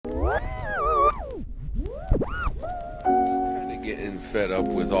fed up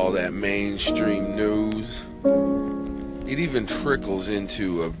with all that mainstream news. It even trickles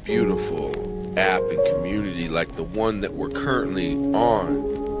into a beautiful app and community like the one that we're currently on.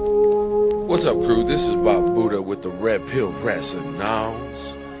 What's up, crew? This is Bob Buddha with the Red Pill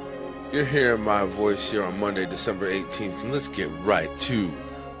Resonance. You're hearing my voice here on Monday, December 18th, and let's get right to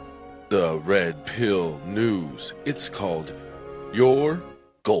the Red Pill News. It's called Your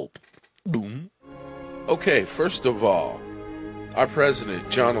Gulp. Boom. Okay, first of all, our president,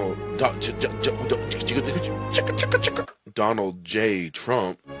 Donald J.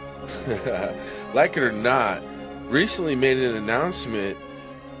 Trump, like it or not, recently made an announcement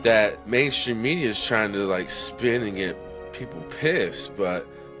that mainstream media is trying to spin and get people pissed, but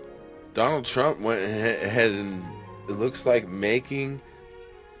Donald Trump went ahead and it looks like making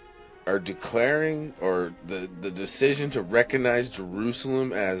or declaring or the decision to recognize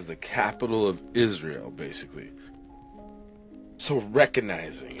Jerusalem as the capital of Israel, basically. So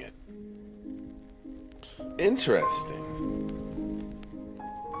recognizing it. Interesting.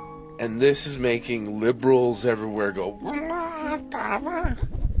 And this is making liberals everywhere go,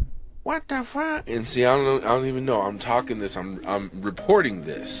 what the fuck? And see, I don't even know. I'm talking this. I'm reporting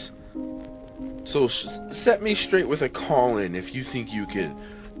this. So set me straight with a call-in if you think you could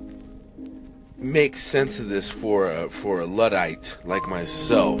make sense of this for a Luddite like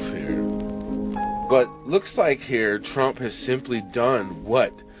myself here. But looks like here Trump has simply done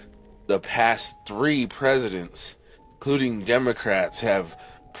what the past 3 presidents, including Democrats, have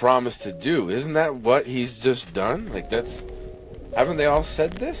promised to do. Isn't that what he's just done? Haven't they all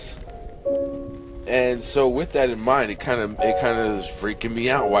said this? And so with that in mind, it kind of is freaking me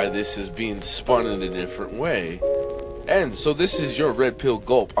out why this is being spun in a different way. And so this is your Red Pill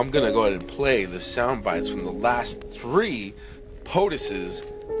Gulp. I'm going to go ahead and play the sound bites from the last 3 POTUSes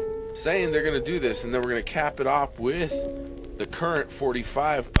saying they're going to do this, and then we're going to cap it off with the current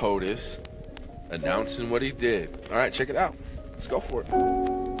 45 POTUS announcing what he did. All right, check it out. Let's go for it.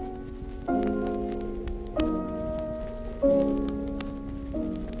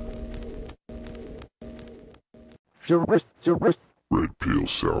 Red Pill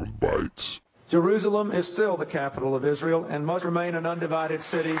Sound Bites. Jerusalem is still the capital of Israel and must remain an undivided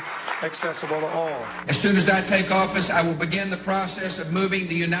city accessible to all. As soon as I take office, I will begin the process of moving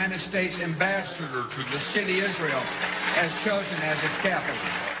the United States ambassador to the city Israel as chosen as its capital.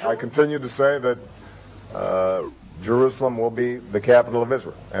 I continue to say that Jerusalem will be the capital of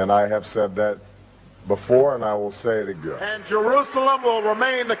Israel, and I have said that before, and I will say it again. And Jerusalem will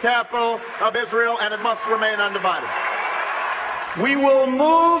remain the capital of Israel, and it must remain undivided. We will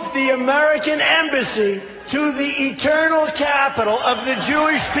move the American embassy to the eternal capital of the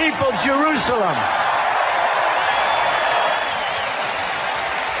Jewish people, Jerusalem.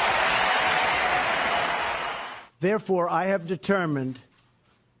 Therefore, I have determined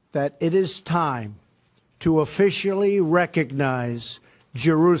that it is time to officially recognize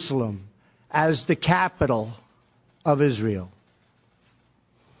Jerusalem as the capital of Israel.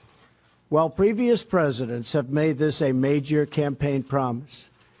 While previous presidents have made this a major campaign promise,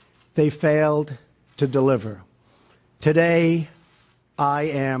 they failed to deliver. Today, I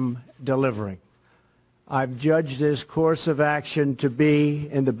am delivering. I've judged this course of action to be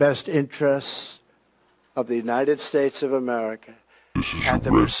in the best interests of the United States of America and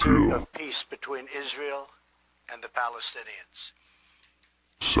the pursuit of peace between Israel and the Palestinians.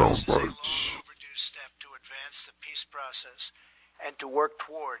 Sound This is a long Bites. overdue step to advance the peace process and to work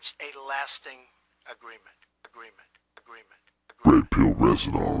towards a lasting agreement. Red Pill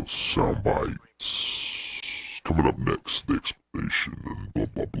Resonance Sound Bites. Coming up next, the explanation and blah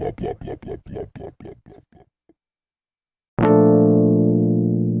blah blah blah blah blah blah blah blah blah blah.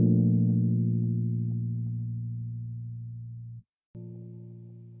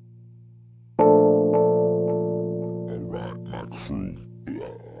 Alright, my crew.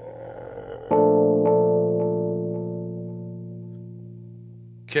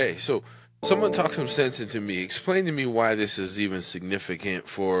 Okay, so someone talk some sense into me. Explain to me why this is even significant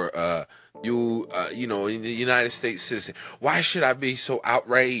for you know, in the United States citizen. Why should I be so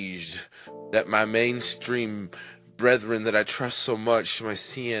outraged that my mainstream brethren that I trust so much, my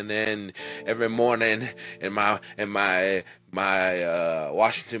CNN every morning, and my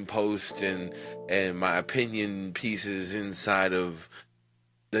Washington Post and my opinion pieces inside of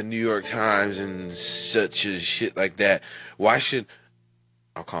the New York Times and such a shit like that. Why should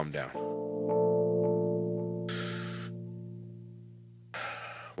I'll calm down.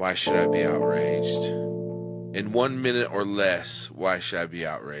 Why should I be outraged? In 1 minute or less, why should I be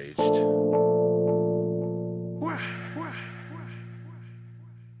outraged? Why?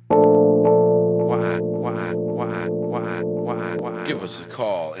 Give us wants to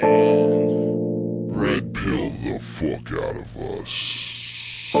call and red pill the fuck out of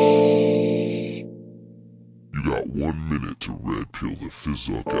us. You got 1 minute to red pill the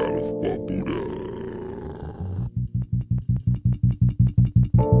fizzuk out of Babuda.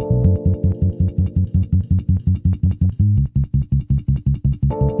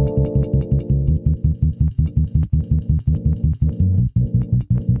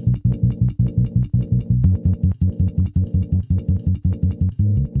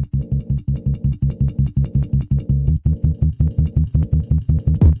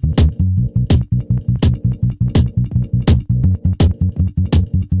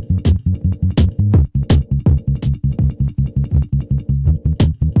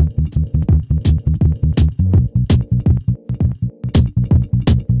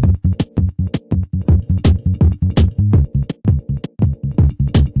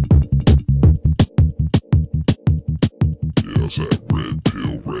 That red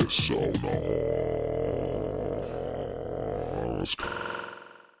pill rests on us.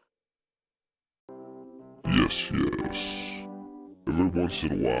 Yes, yes. Every once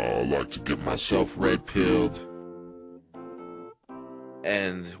in a while, I like to get myself red pilled.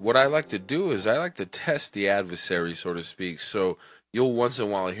 And what I like to do is I like to test the adversary, so to speak. So you'll once in a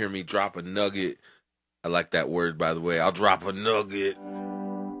while hear me drop a nugget. I like that word, by the way. I'll drop a nugget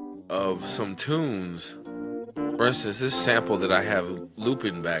of some tunes. For instance, this sample that I have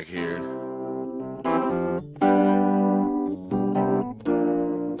looping back here.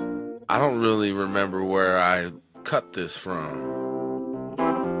 I don't really remember where I cut this from.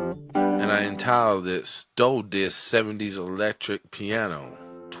 And I entitled it Stole This 70s Electric Piano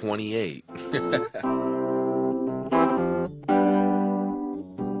 28.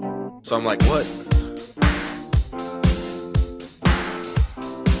 So I'm like, what?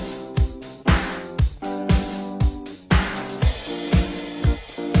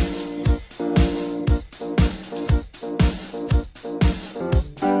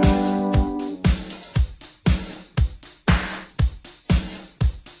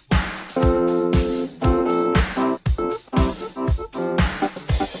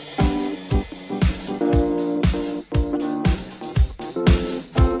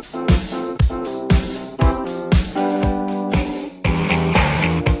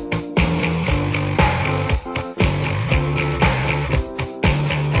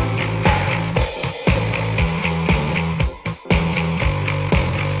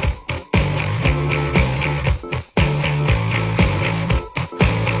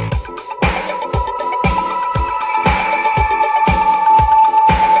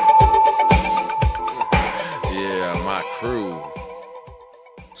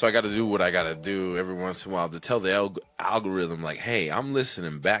 So I got to do what I got to do every once in a while to tell the algorithm, like, hey, I'm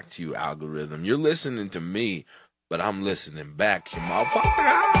listening back to you, algorithm. You're listening to me, but I'm listening back, you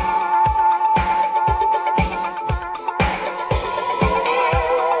motherfucker.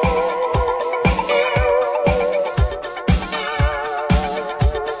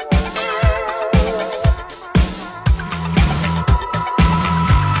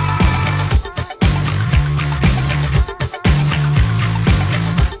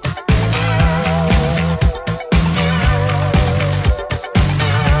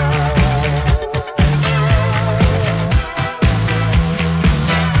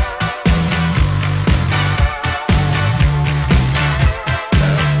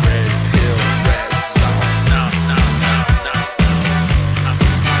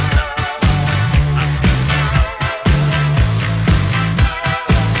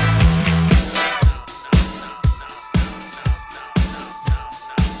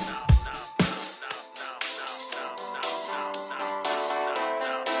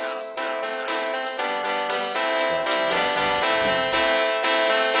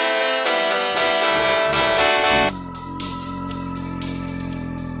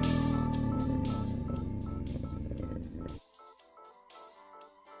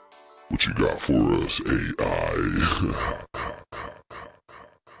 What you got for us, AI?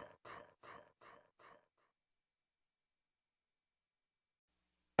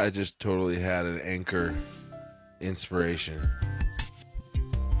 I just totally had an Anchor inspiration.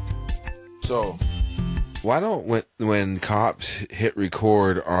 So, why don't when cops hit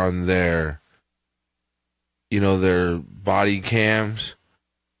record on their, their body cams,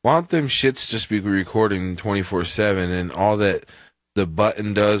 why don't them shits just be recording 24/7, and all that the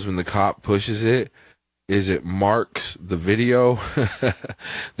button does when the cop pushes it is it marks the video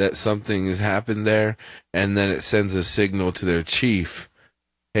that something has happened there, and then it sends a signal to their chief.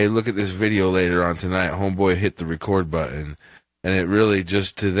 Hey, look at this video later on tonight. Homeboy hit the record button. And it really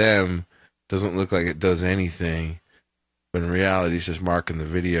just to them doesn't look like it does anything. But in reality, it's just marking the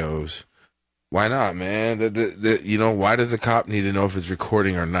videos. Why not, man? You know, why does the cop need to know if it's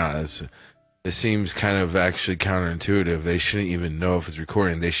recording or not? It seems kind of actually counterintuitive. They shouldn't even know if it's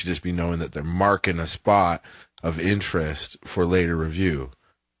recording. They should just be knowing that they're marking a spot of interest for later review.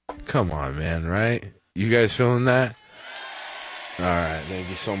 Come on, man, right? You guys feeling that? All right, thank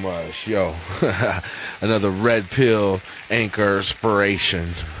you so much. Yo, another Red Pill Anchor inspiration.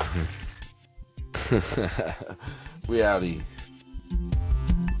 We outie.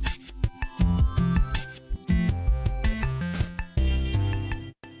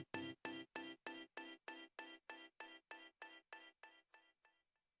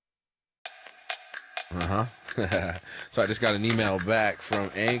 So I just got an email back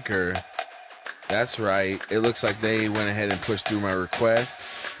from Anchor. That's right. It looks like they went ahead and pushed through my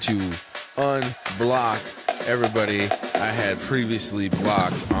request to unblock everybody I had previously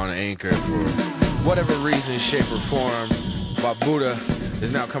blocked on Anchor for whatever reason, shape, or form. But Buddha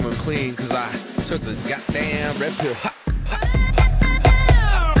is now coming clean because I took the goddamn red pill. Ha!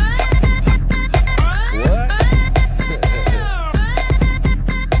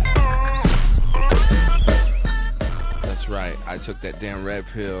 Right, I took that damn red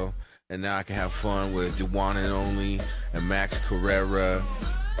pill, and now I can have fun with The One and Only and Max Carrera,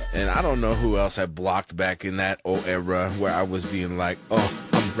 and I don't know who else I blocked back in that old era where I was being like, oh,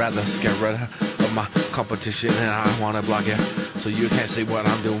 I'm rather scared of my competition, and I want to block you, so you can't see what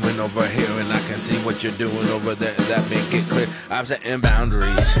I'm doing over here, and I can see what you're doing over there. That make it clear. I'm setting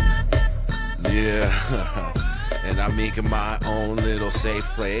boundaries. Yeah. And I'm making my own little safe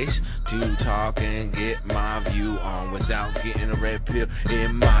place to talk and get my view on without getting a red pill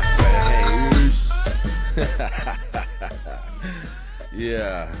in my face.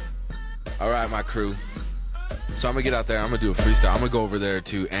 Yeah. All right, my crew. So I'm going to get out there. I'm going to do a freestyle. I'm going to go over there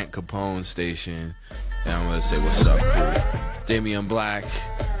to Aunt Capone's station, and I'm going to say, what's up, crew? Damian Black,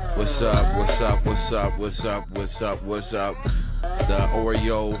 what's up, what's up, what's up, what's up, what's up, what's up? The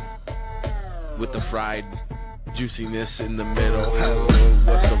Oreo with the fried juiciness in the middle.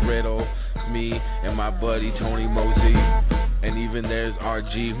 What's the riddle? It's me and my buddy Tony Mosey, and even there's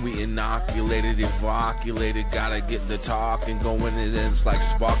RG. We inoculated, evoculated, gotta get the talking going, and then it's like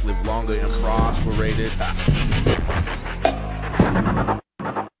Spark, live longer and prosperated.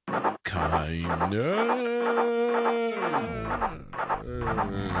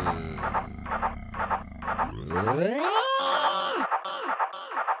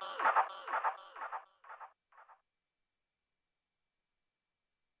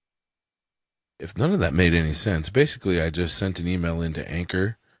 If none of that made any sense, basically I just sent an email into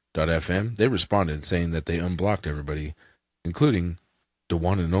Anchor.fm. They responded saying that they unblocked everybody, including The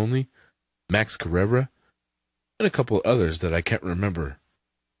One and Only, Max Carrera, and a couple others that I can't remember.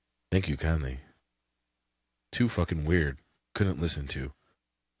 Thank you kindly. Too fucking weird. Couldn't listen to.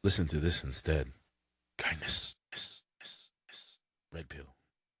 Listen to this instead. Kindness. Yes. Red pill.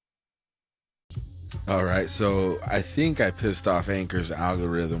 All right, so I think I pissed off Anchor's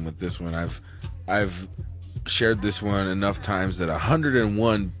algorithm with this one. I've shared this one enough times that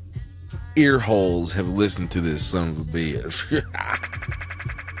 101 ear holes have listened to this son of a bitch.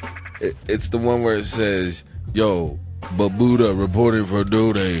 It's the one where it says, "Yo, Babuda reporting for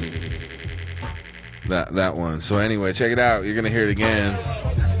duty." That one. So anyway, check it out. You're gonna hear it again.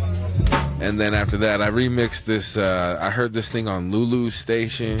 And then after that, I remixed this. I heard this thing on Lulu's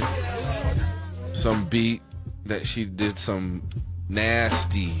station. Some beat that she did some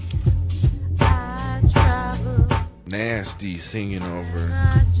nasty singing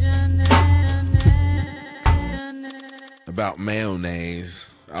over about mayonnaise.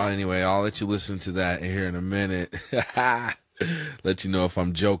 Anyway, I'll let you listen to that here in a minute. Let you know if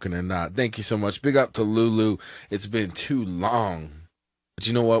I'm joking or not. Thank you so much. Big up to Lulu. It's been too long. But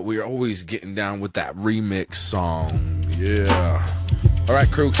you know what? We're always getting down with that remix song. Yeah. All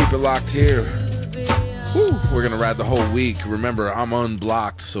right, crew, keep it locked here. Woo, we're going to ride the whole week. Remember, I'm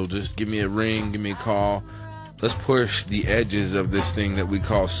unblocked, so just give me a ring, give me a call. Let's push the edges of this thing that we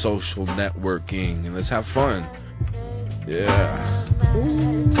call social networking, and let's have fun. Yeah.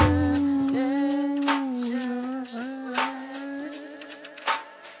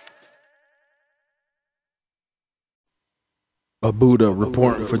 A Buddha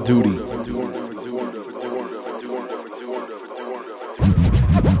reporting for duty.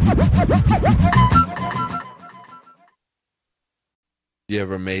 You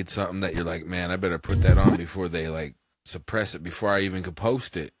ever made something that you're like, man, I better put that on before they like suppress it before I even could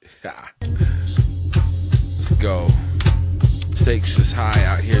post it? Let's go. Stakes is high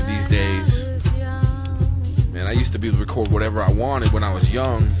out here these days. Man, I used to be able to record whatever I wanted when I was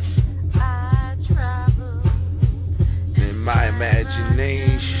young. my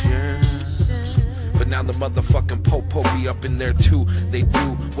imagination. But now the motherfucking po-po be up in there too. They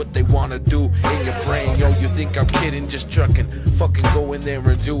do what they wanna do in your brain. Yo, you think I'm kidding? Just trucking. Fucking go in there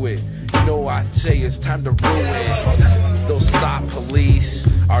and do it. You know I say it's time to ruin. Those stop police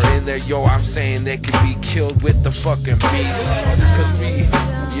are in there. Yo, I'm saying they could be killed with the fucking beast.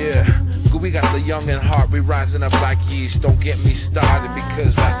 Cause we got the young and heart. We rising up like yeast. Don't get me started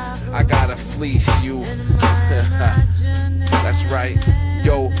because I gotta fleece you. That's right.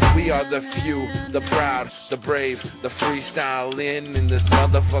 Yo, we are the few, the proud, the brave, the freestyling in this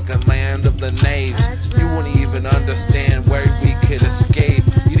motherfucking land of the knaves. You wouldn't even understand where we could escape.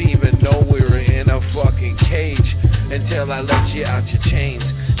 You didn't even know we were in a fucking cage until I let you out your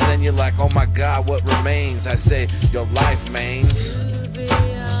chains. And then you're like, oh my God, what remains? I say, your life, mains.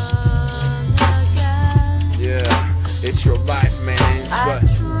 Yeah, it's your life, mains. But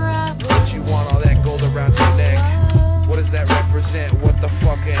you want all that gold around your neck? What does that represent? What the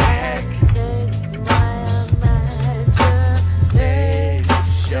fucking heck?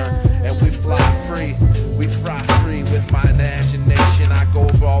 And we fly free. We fly free with my imagination. I go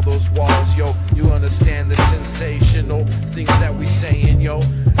over all those walls, yo. You understand the sensational things that we saying, yo.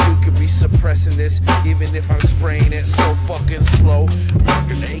 You could be suppressing this, even if I'm spraying it so fucking slow.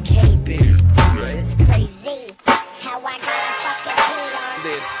 They can't be. It's crazy how I gotta fucking beat on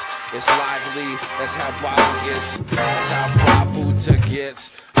this. It's lively, that's how Babu gets. That's how Babuta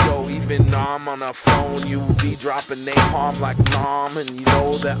gets. Yo, even Nom on a phone, you be dropping napalm like Nom. And you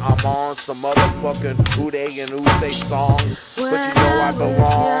know that I'm on some motherfucking Ude and Uze song. But you know I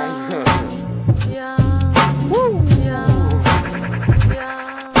belong. Woo!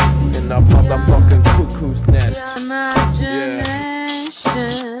 In the motherfucking cuckoo's nest. Yeah.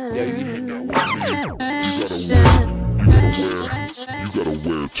 Yeah, you gotta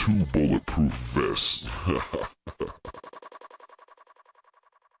wear 2 bulletproof vests.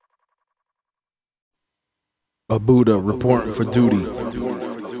 A Buddha reporting for duty.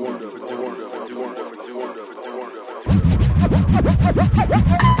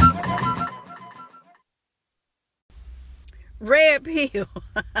 Red Pill.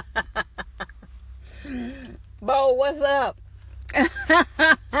 Bo, what's up?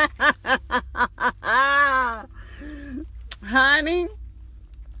 Honey,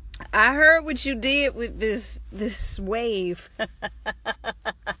 I heard what you did with this wave.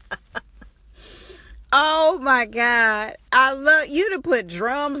 Oh my God. I love you to put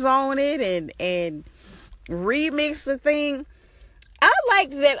drums on it and remix the thing. I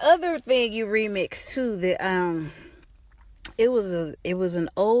liked that other thing you remixed too. It was an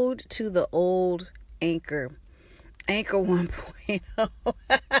ode to the old Anchor 1.0.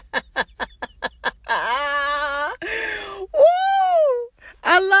 Woo!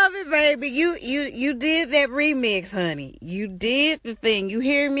 I love it, baby. You did that remix, honey. You did the thing. You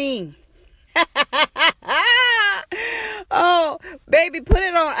hear me? Oh, baby, put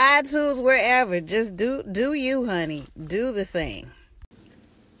it on iTunes, wherever. Just do you, honey. Do the thing.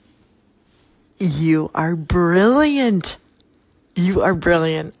 You are brilliant. You are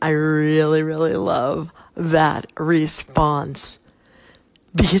brilliant. I really, really love that response.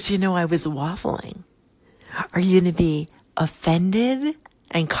 Because, I was waffling. Are you going to be offended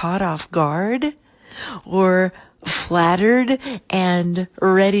and caught off guard? Or flattered and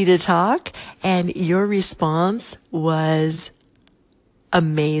ready to talk? And your response was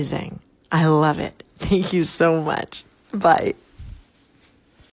amazing. I love it. Thank you so much. Bye.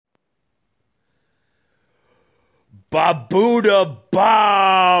 Babuda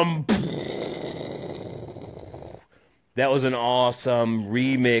bomb. That was an awesome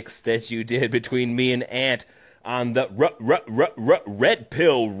remix that you did between me and Ant on the Red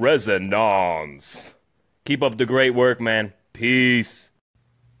Pill Resonance. Keep up the great work, man. Peace.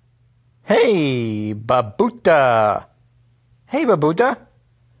 Hey, Babuta. Hey, Babuta.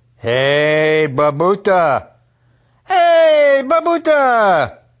 Hey, Babuta. Hey,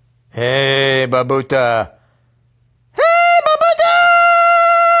 Babuta. Hey, Babuta. Hey, Babuta!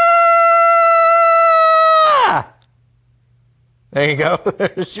 There you go.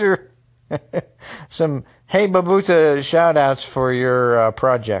 There's your some Hey Babuta shout-outs for your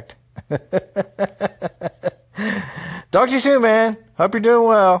project. Talk to you soon, man. Hope you're doing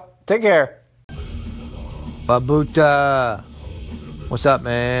well. Take care. Babuta. What's up,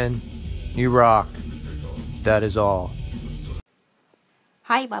 man? You rock. That is all.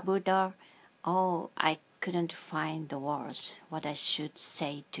 Hi, Babuta. Oh, I couldn't find the words, what I should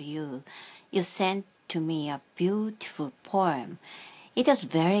say to you. You sent to me a beautiful poem. It was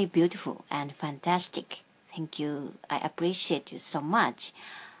very beautiful and fantastic. Thank you. I appreciate you so much.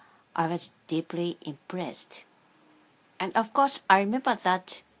 I was deeply impressed. And of course, I remember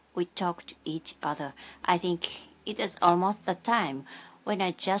that we talked to each other. I think it is almost the time when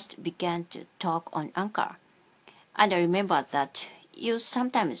I just began to talk on Anchor. And I remember that you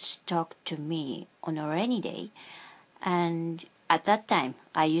sometimes talk to me on a rainy day, and at that time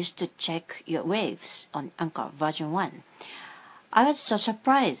I used to check your waves on Anchor version 1. I was so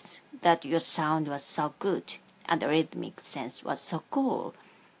surprised that your sound was so good and the rhythmic sense was so cool.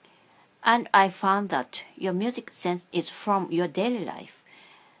 And I found that your music sense is from your daily life.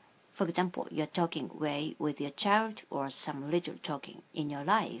 For example, your talking way with your child or some little talking in your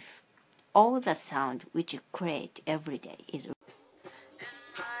life. All the sound which you create every day is...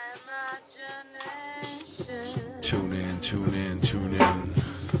 Tune in, tune in, tune in.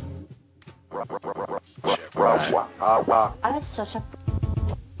 Check I was so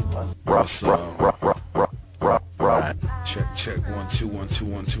surprised. What's up? Right. Check 1 2 1 2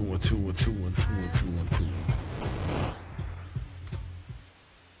 1 2 1 2 1 2 1 2 1 2 1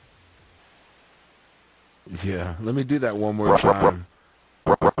 2. Yeah, let me do that one more time.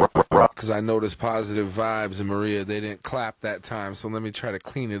 Because I noticed positive vibes, and Maria, they didn't clap that time, so let me try to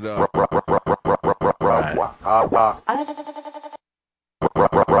clean it up. Right.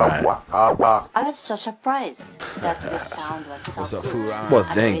 I was so surprised that the sound was so What's up, good. Furan? Well,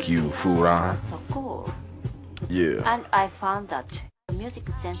 thank you, Furan. So cool. Yeah. And I found that the music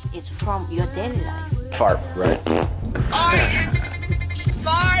sense is from your daily life. Fart, right?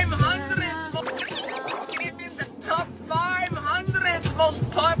 500 in the top 500 most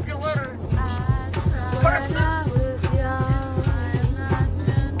popular person.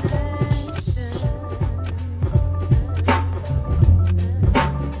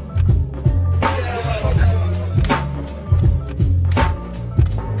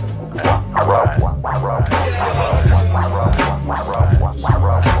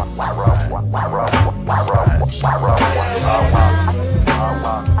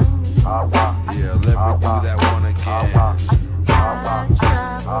 Yeah, let me do that one again.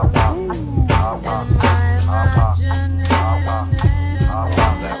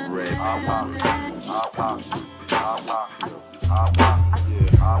 That red.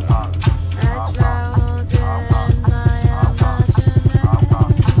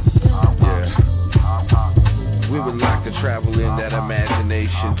 We would like to travel in that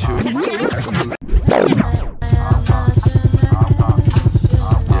imagination too.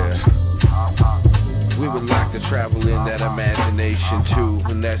 We would like to travel in that imagination too,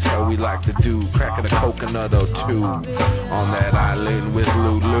 and that's how we like to do. Cracking a coconut or two on that island with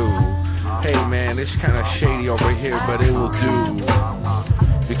Lulu. Hey man, it's kind of shady over here, but it will do.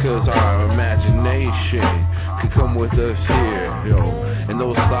 Because our imagination could come with us here, yo. And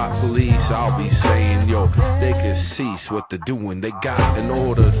those thought police, I'll be saying, yo, they can cease what they're doing. They got an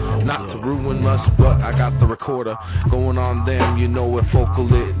order not to ruin us, but I got the recorder going on them. You know a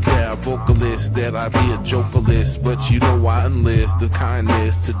vocalist, yeah, vocalist, that I be a jokerlist, but you know I enlist the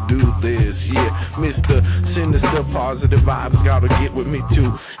kindness to do this, yeah. Mr. Sinister, positive vibes, gotta get with me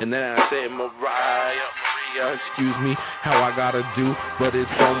too. And then I say, Mariah, excuse me, how I gotta do, but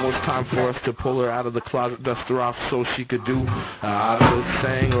it's almost time for us to pull her out of the closet, dust her off so she could do a little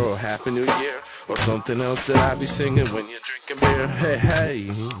thing, or Happy New Year, or something else that I be singing when you're drinking beer. Hey, hey.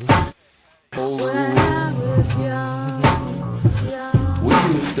 Oh. We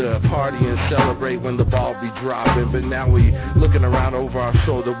used to party and celebrate when the ball be dropping, but now we looking around over our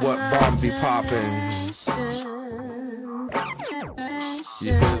shoulder, what bomb be popping.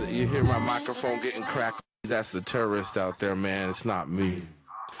 You hear my microphone getting cracked? That's the terrorist out there, man. It's not me.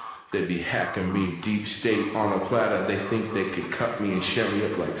 They be hacking me, deep state on a platter. They think they could cut me and share me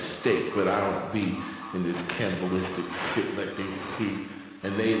up like steak, but I don't be in this cannibalistic shit like they be.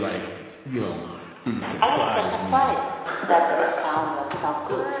 And they like, you know,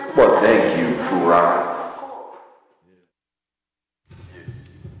 Well, thank you, Furan.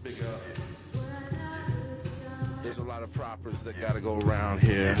 Big up. There's a lot of propers that gotta go around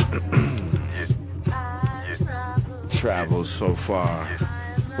here. Travel so far.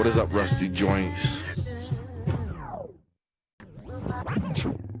 What is up, Rusty Joints?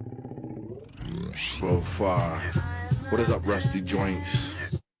 So far. What is up, Rusty Joints?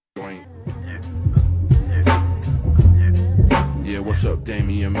 Joint. Yeah, what's up,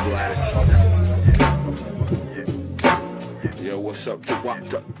 Damian Black? Yeah, what's up, the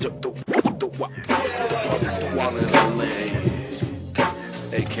one and only,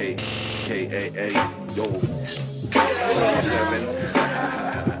 AKA, yo, 47.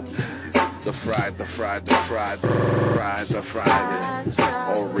 The fried.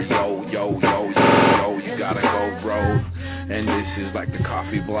 Oreo, yo, you gotta go, bro. and this is like the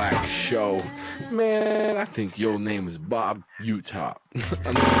Coffee Black Show. Man, I think your name is Bob Utah.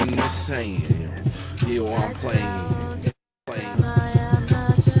 I'm just saying, yo, I'm playing.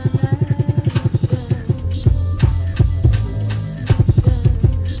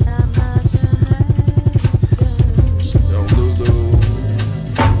 Yo, Lulu.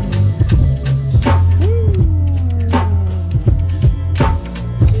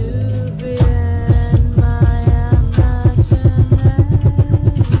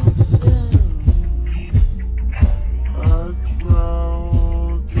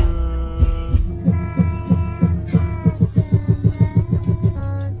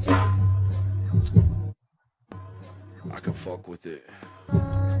 I can fuck with it.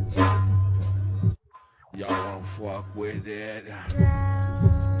 Y'all wanna fuck with it?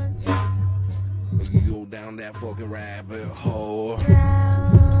 You go down that fucking rabbit hole.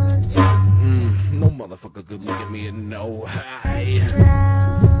 No motherfucker could look at me and know I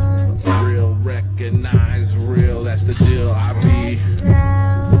real, recognize real, that's the deal. I be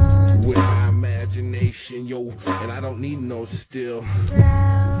with my imagination, yo, and I don't need no still,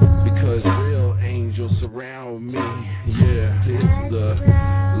 because real angels surround me. Yeah, it's the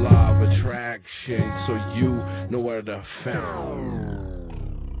law of attraction, so you know where to find.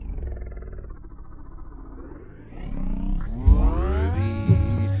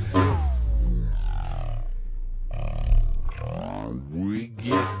 We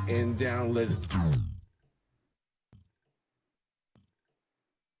getting down, let's do.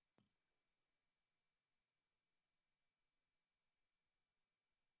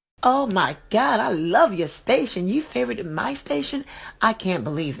 Oh my God, I love your station. You favorited my station? I can't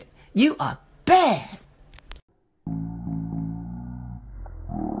believe it. You are bad.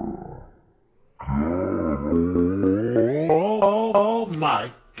 Oh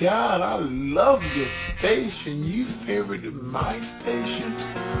my God, I love your station. You favorited my station?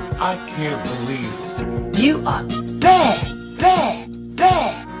 I can't believe it. You are bad, bad,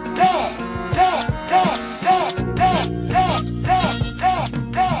 bad, bad, bad, bad, bad, bad, bad, bad, bad,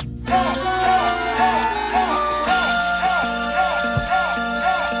 bad, bad,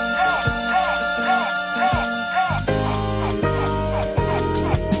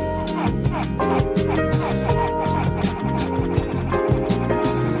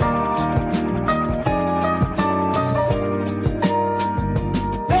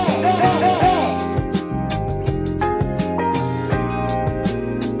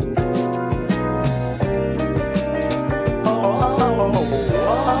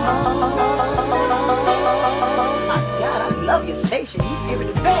 love your station. You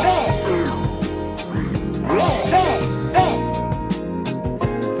favorited bad, bad, bad, bad,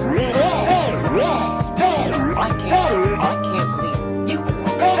 bad. I can't believe it. You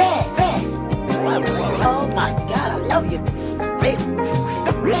bad, bad. Oh my God, I love you.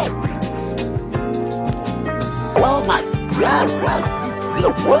 Oh my God,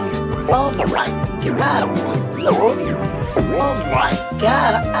 oh my right, get right. Oh my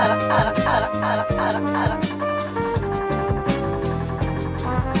God,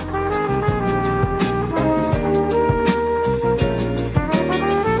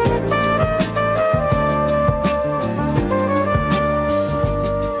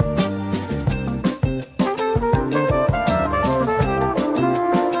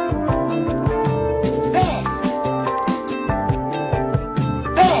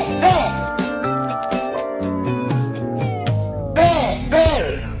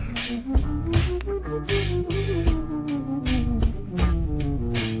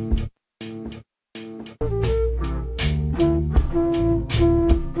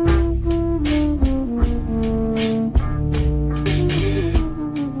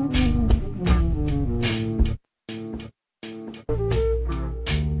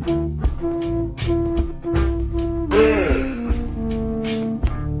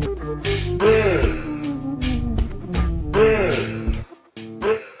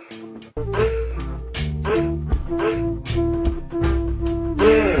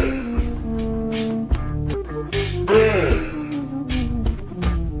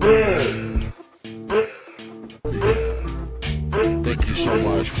 Thank you so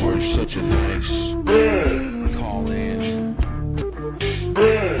much for such a nice call in,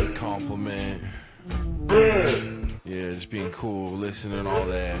 compliment. Yeah, just being cool, listening, all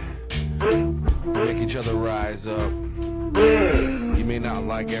that. We make each other rise up. You may not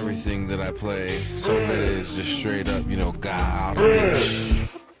like everything that I play. Some of it is just straight up, you know, garbage.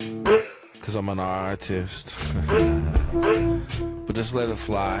 Cause I'm an artist. But just let it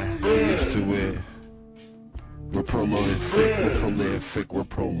fly. Get used to it. We're prolific, we're prolific, we're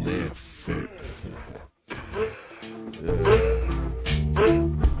prolific.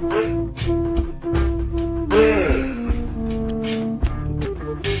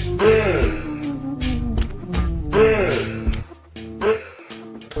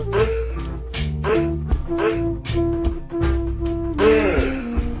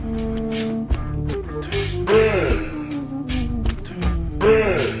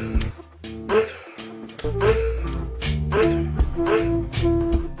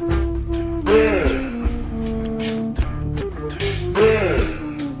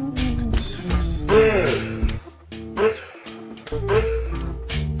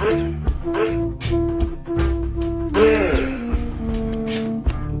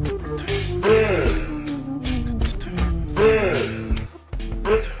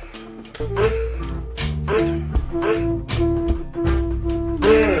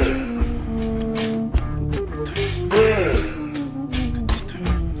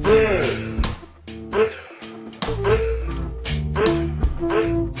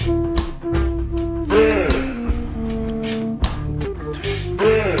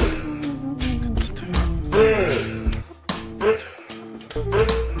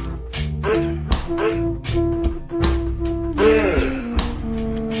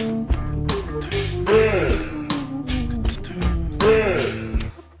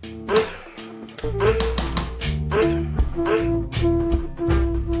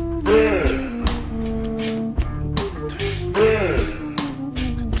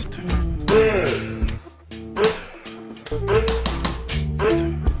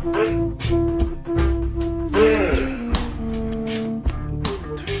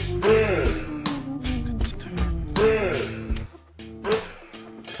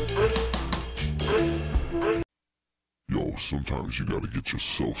 Yo, sometimes you gotta get your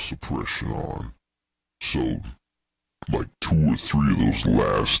self-suppression on. So, like 2 or 3 of those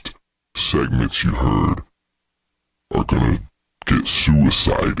last segments you heard are gonna get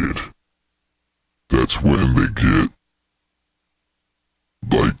suicided. That's when they get,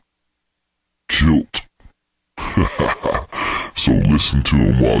 like, killed. So listen to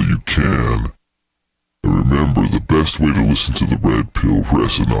them while you can. And remember, the best way to listen to the Red Pill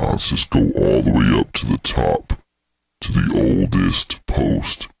Resonance is go all the way up to the top, to the oldest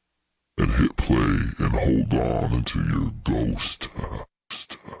post, and hit play and hold on until you're ghost. Crew.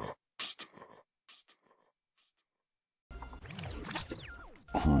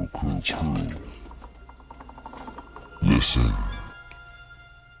 Listen,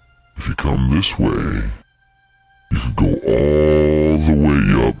 if you come this way, you can go all the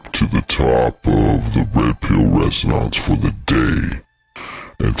way up to the top of the Red Pill Resonance for the day,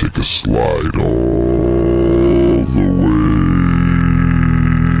 and take a slide all the way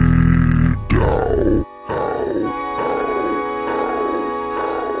down.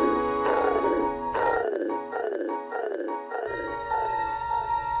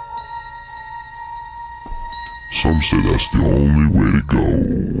 Some say that's the only way to go.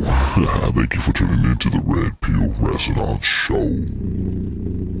 Thank you for tuning into the Red Pill Resonance Show.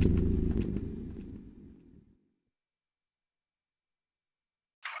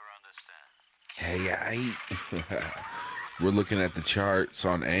 Hey, we're looking at the charts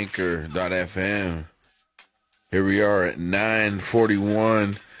on Anchor.fm. Here we are at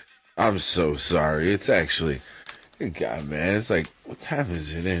 9:41. I'm so sorry. It's actually, good God, man. It's like, what time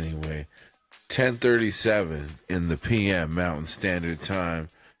is it anyway? 10:37 in the PM Mountain Standard Time.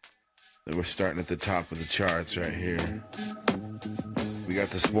 We're starting at the top of the charts right here. We got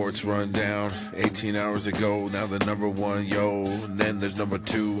the sports rundown 18 hours ago. Now the number 1, yo. And then there's number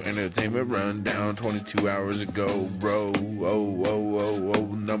 2, entertainment rundown 22 hours ago, bro. Oh.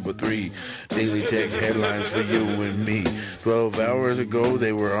 Number 3, daily tech headlines for you and me. 12 hours ago,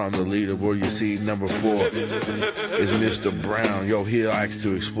 they were on the leaderboard. You see, number 4 is Mr. Brown. Yo, he likes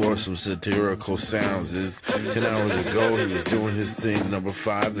to explore some satirical sounds. 10 hours ago, he was doing his thing. Number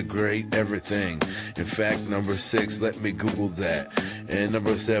 5, the great everything. In fact, number 6, let me Google that. And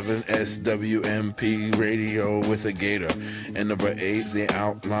number 7, SWMP Radio with a gator. And number 8, The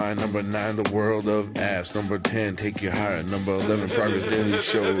Outline. Number 9, The World of Apps. Number 10, Take You Higher. Number 11, Progress Daily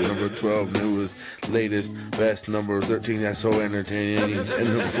Show. Number 12, Newest, Latest, Best. Number 13, That's So Entertaining. And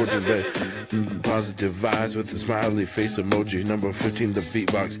number 14, Positive Vibes with the smiley face emoji. Number 15, The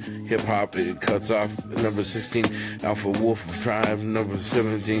Beatbox. Hip Hop, it cuts off. Number 16, Alpha Wolf Tribe. Number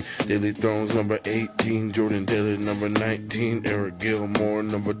 17, Daily Thrones. Number 18, Jordan Taylor. Number 19, Eric Gilmore.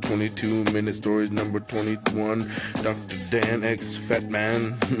 Number 22, Minute Stories. Number 21, Dr. Dan X Fat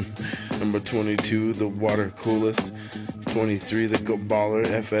Man. Number 22, The Water Coolest. 23, The Gold Baller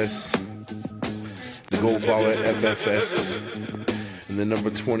FS. The Gold Baller FFS. And then number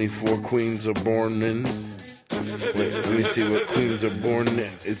 24, Queens are Born In. Wait, let me see what queens are born.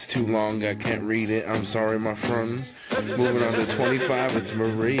 It's too long, I can't read it. I'm sorry, my friend. Moving on to 25, it's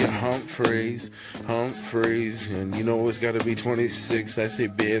Maria Humphreys. And you know it's got to be 26. I say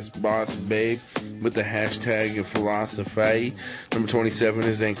best boss babe with the hashtag of philosophy. Number 27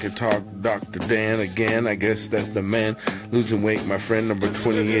 is Anchor Talk Dr. Dan again. I guess that's the man losing weight, my friend. Number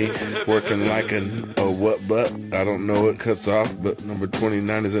 28, working like a what butt? I don't know, it cuts off. But number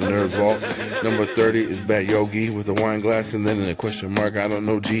 29 is a nerd vault. Number 30 is Bad Yogi with a wine glass and then a question mark. I don't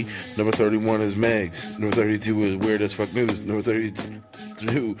know G. Number 31 is Megs. Number 32 is Weird as Fuck News. Number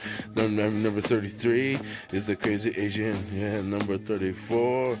 32, number 33 is the Crazy Asian. Yeah, number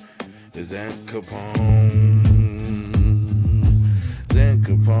 34 is Aunt Capone. Aunt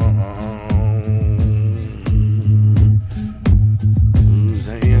Capone.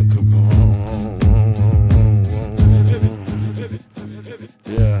 Aunt Capone.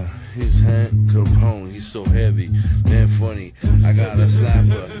 Yeah, he's Aunt Capone. He's so heavy, man, funny. I gotta slap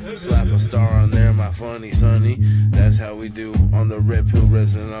a star on there, my funny sonny. That's how we do on the Red Pill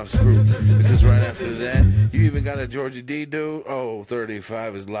Resonance Group. Because right after that, you even got a Georgia D dude. Oh,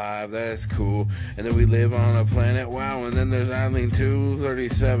 35 is live. That's cool. And then we live on a planet. Wow. And then there's Eileen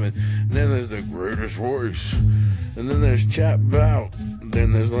 237. And then there's the greatest voice. And then there's Chat Bout.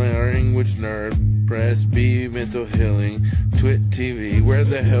 Then there's Language Nerd. Press B, Mental Healing. Twit TV. Where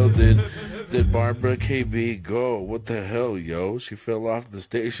the hell did Barbara KB go? What the hell, yo? She fell off the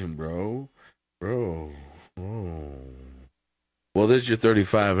station, bro. Oh. Well, there's your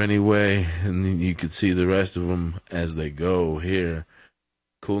 35 anyway, and then you can see the rest of them as they go here.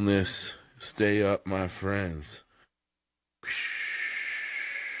 Coolness, stay up, my friends.